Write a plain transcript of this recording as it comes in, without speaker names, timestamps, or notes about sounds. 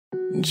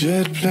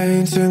Jet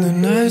planes in the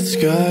night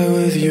sky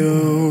with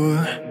you,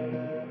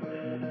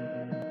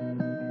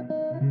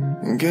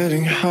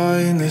 getting high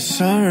in the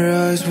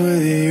sunrise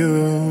with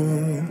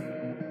you,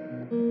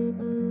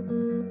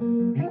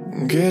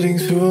 getting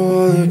through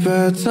all the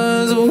bad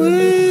times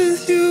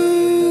with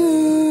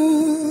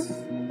you.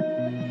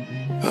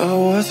 I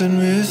wasn't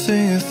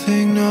missing a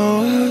thing,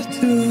 no I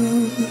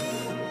do.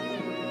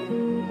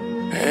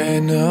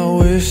 And I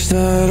wish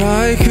that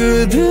I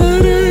could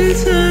build a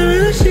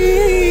time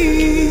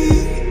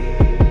machine,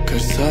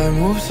 'cause time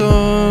moves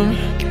on,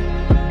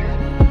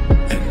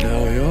 and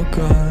now you're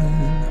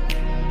gone.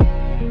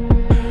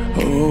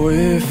 Oh,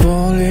 if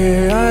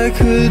only I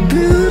could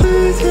build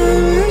a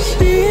time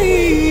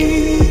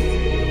machine,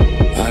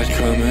 I'd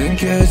come and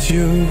get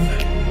you.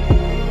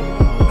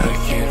 I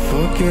can't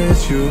forget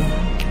you.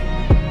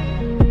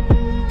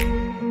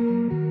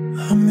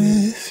 I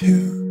miss you,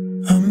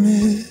 I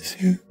miss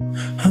you,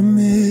 I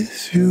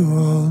miss you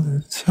all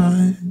the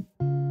time.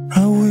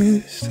 I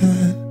wish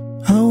that,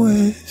 I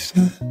wish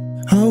that,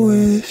 I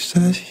wish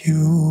that you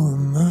were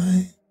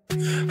mine.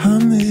 I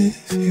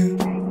miss you,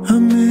 I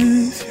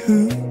miss you,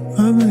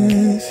 I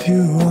miss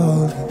you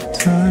all the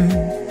time.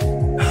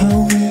 I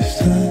wish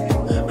that,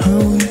 I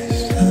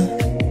wish that,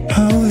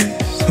 I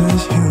wish that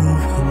you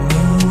were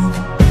mine.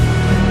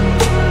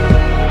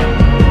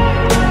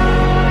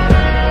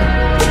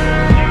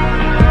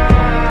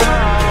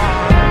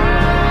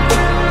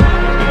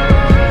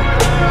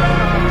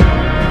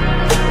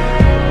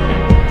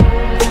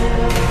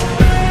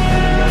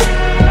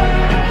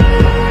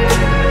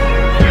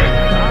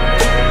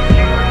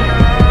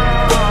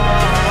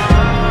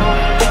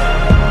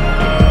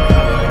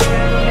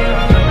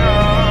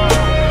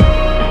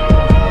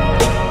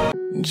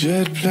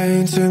 Jet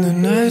planes in the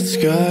night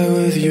sky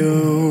with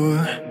you,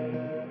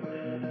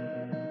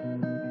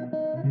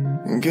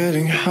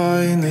 getting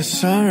high in the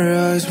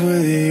sunrise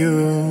with you,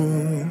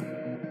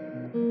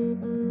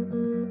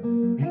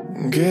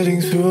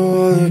 getting through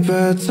all the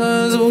bad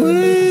times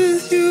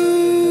with you.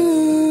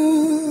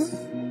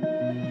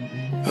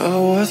 I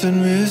wasn't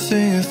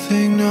missing a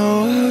thing, no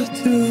I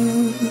do.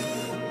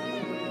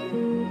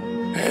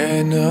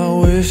 And I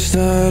wish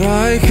that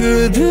I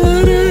could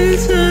build a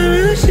time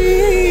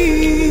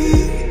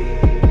machine,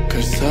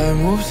 'cause time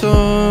moves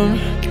on,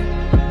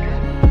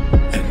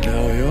 and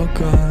now you're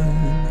gone.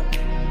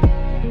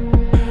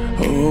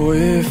 Oh,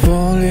 if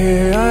only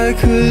I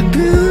could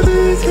build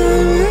a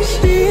time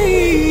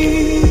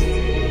machine,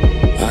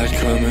 I'd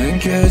come and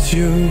get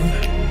you.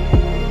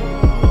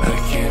 I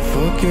can't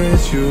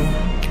forget you.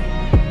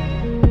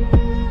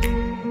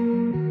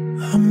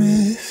 I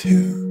miss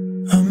you,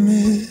 I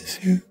miss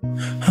you,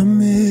 I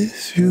miss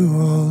you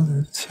all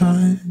the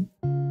time.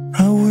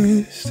 I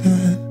wish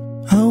that,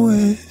 I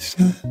wish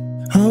that,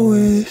 I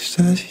wish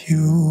that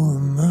you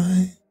were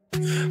mine.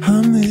 I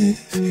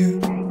miss you,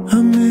 I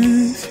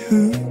miss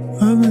you,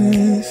 I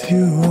miss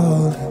you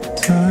all the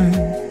time.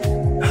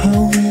 I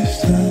wish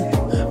that,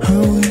 I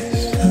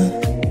wish that,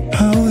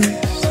 I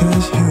wish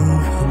that you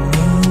were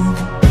mine.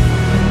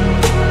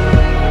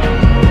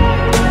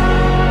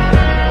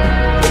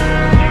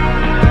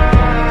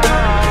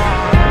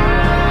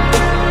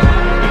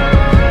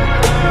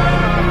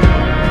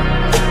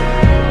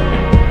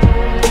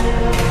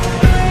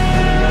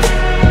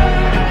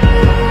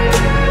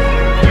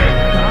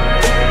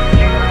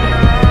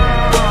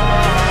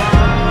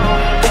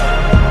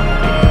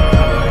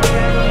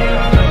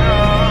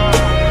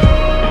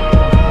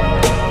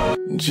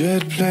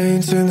 Jet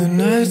planes in the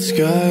night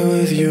sky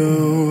with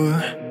you,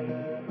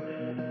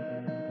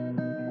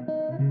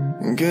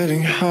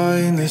 getting high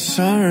in the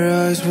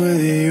sunrise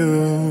with you,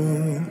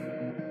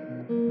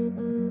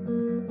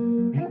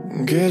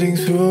 getting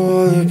through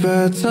all the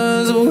bad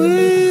times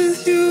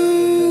with you.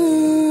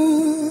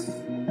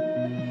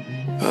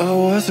 I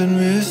wasn't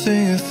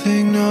missing a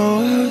thing, no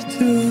I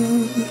do.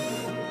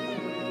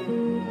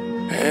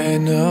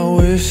 And I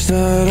wish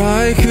that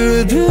I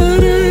could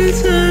build a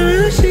time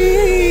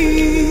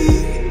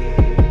machine,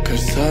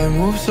 'cause time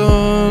moves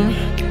on,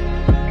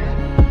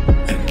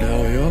 and now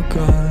you're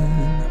gone.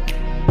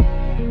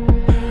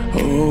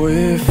 Oh,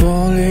 if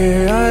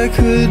only I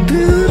could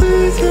build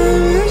a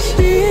time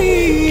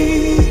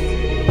machine,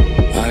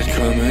 I'd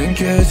come and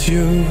get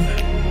you.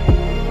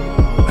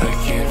 I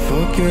can't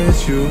forget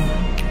you.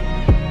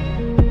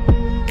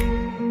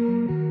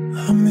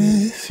 I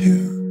miss you,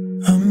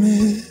 I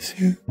miss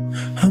you,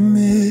 I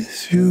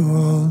miss you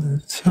all the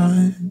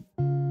time.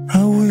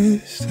 I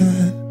wish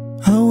that,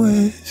 I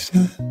wish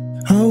that,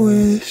 I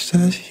wish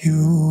that you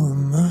were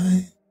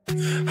mine.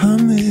 I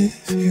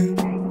miss you,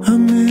 I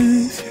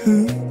miss you,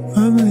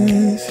 I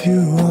miss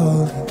you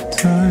all the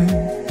time.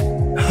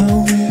 I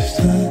wish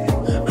that,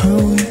 I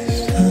wish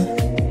that,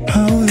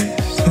 I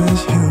wish that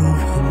you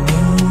were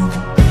mine.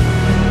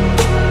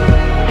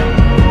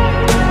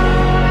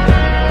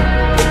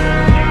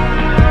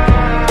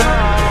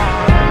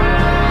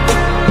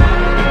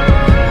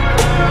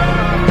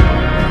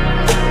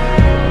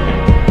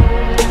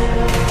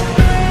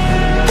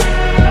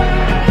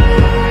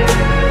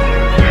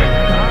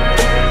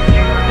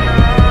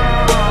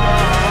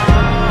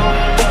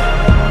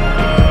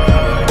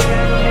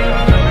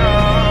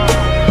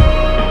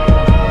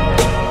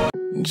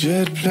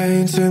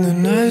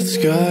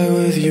 sky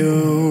with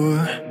you,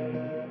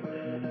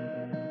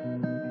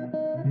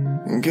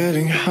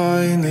 getting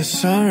high in the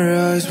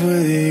sunrise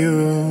with you,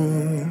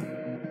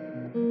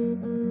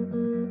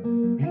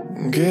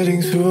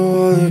 getting through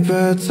all the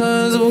bad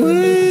times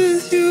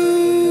with you.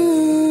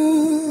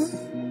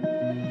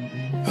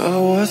 I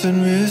wasn't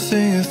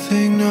missing a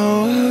thing, no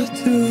I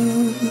do.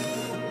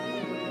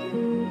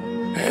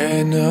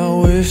 And I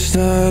wish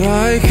that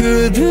I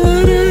could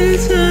build a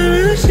time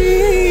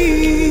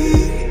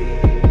machine,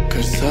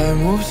 'cause time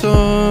moves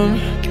on,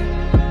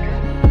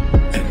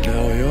 and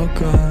now you're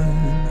gone.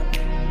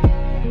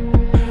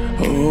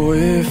 Oh,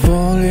 if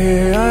only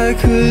I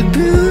could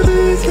build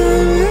a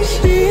time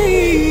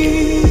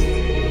machine,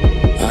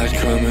 I'd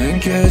come and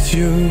get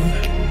you.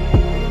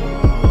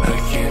 I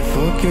can't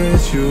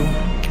forget you.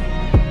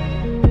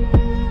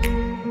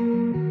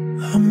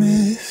 I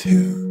miss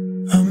you,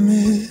 I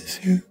miss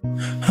you,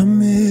 I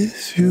miss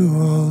you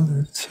all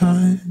the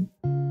time.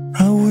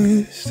 I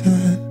wish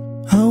that,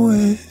 I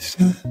wish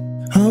that,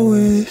 I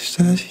wish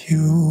that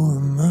you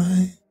were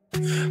mine.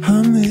 I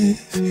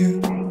miss you,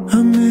 I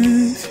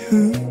miss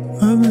you,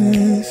 I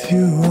miss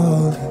you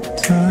all the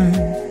time.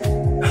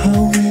 I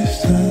wish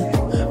that,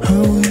 I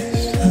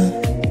wish that,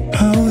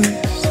 I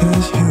wish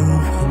that you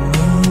were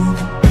mine.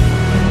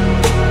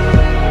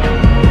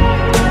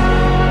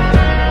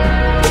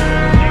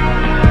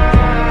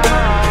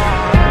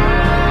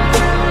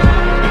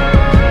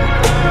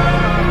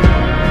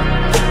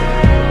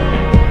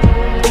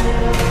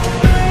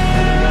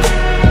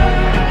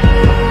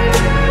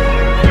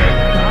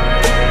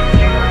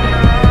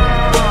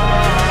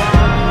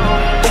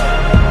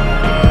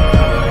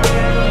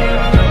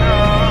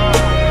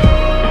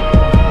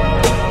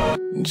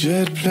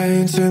 Jet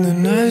planes in the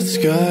night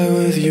sky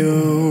with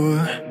you,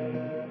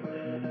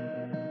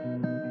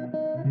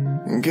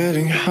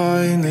 getting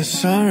high in the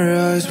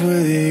sunrise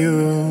with you,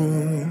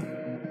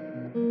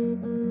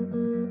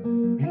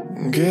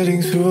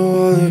 getting through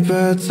all the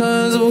bad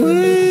times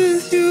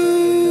with you.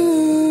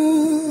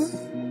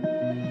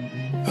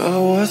 I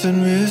wasn't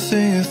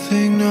missing a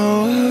thing, no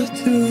I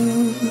do.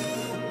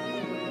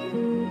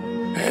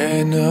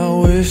 And I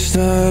wish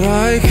that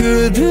I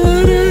could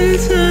build a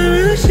time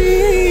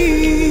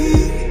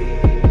machine,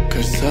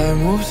 'cause time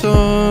moves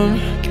on,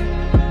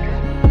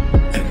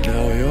 and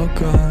now you're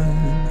gone.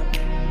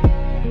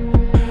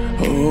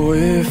 Oh,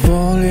 if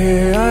only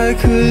I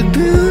could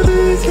build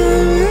a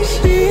time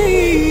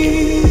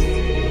machine,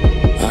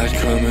 I'd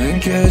come and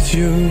get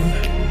you.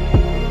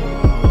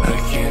 I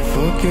can't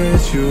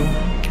forget you.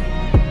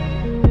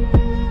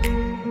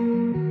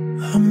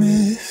 I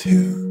miss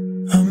you,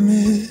 I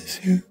miss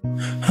you,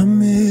 I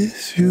miss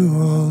you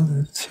all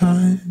the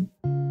time.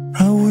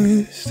 I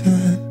wish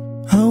that,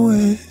 I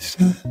wish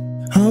that,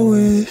 I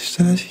wish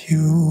that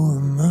you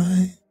were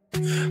mine.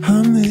 I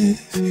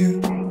miss you,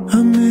 I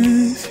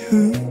miss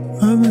you,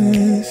 I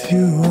miss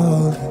you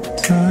all the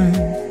time.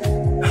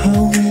 I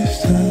wish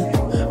that,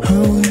 I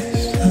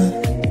wish that,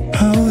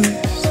 I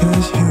wish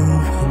that you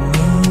were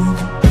mine.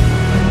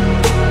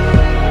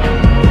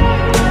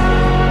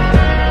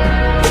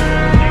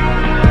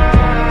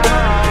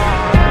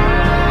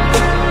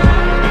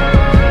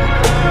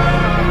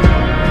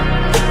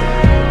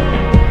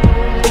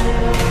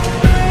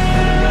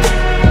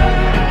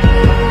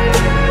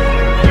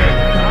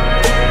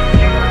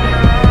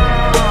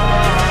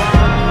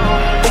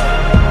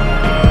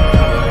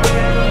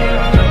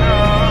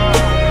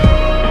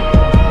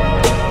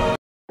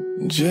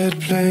 Jet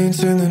planes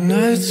in the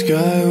night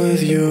sky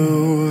with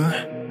you,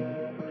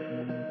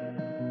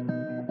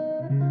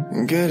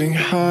 getting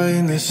high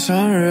in the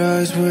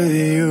sunrise with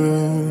you,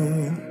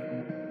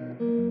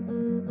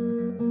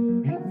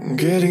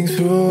 getting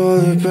through all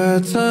the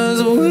bad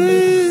times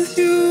with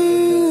you.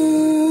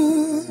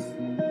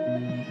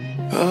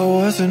 I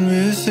wasn't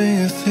missing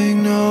a thing,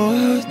 no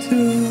I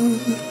do.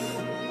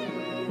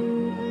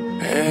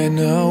 And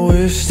I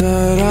wish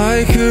that I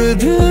could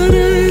build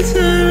a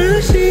time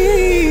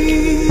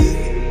machine,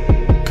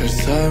 'cause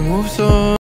time moves on.